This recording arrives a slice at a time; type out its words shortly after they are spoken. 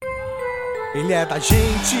Ele é da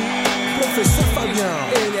gente, professor Fabião.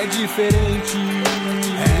 Ele é diferente,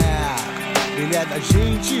 ele é da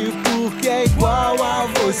gente porque é igual a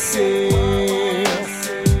você.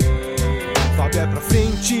 Fábio é pra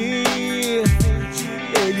frente,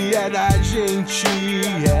 ele é da gente,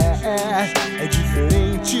 é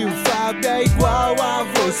diferente. O Fábio é igual a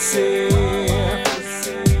você.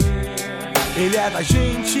 Ele é da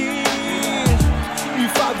gente e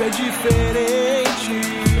Fábio é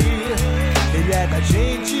diferente. Ele é da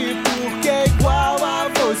gente porque é igual a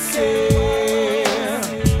você.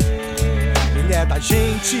 Ele é da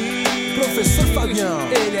gente, professor Fabião.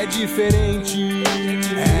 Ele é diferente,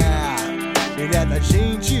 ele é da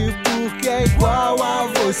gente porque é igual a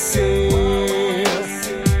você.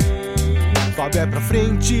 Fábio é pra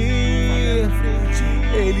frente,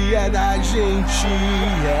 ele é da gente,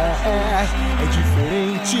 é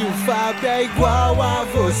diferente. O Fábio é igual a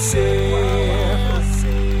você.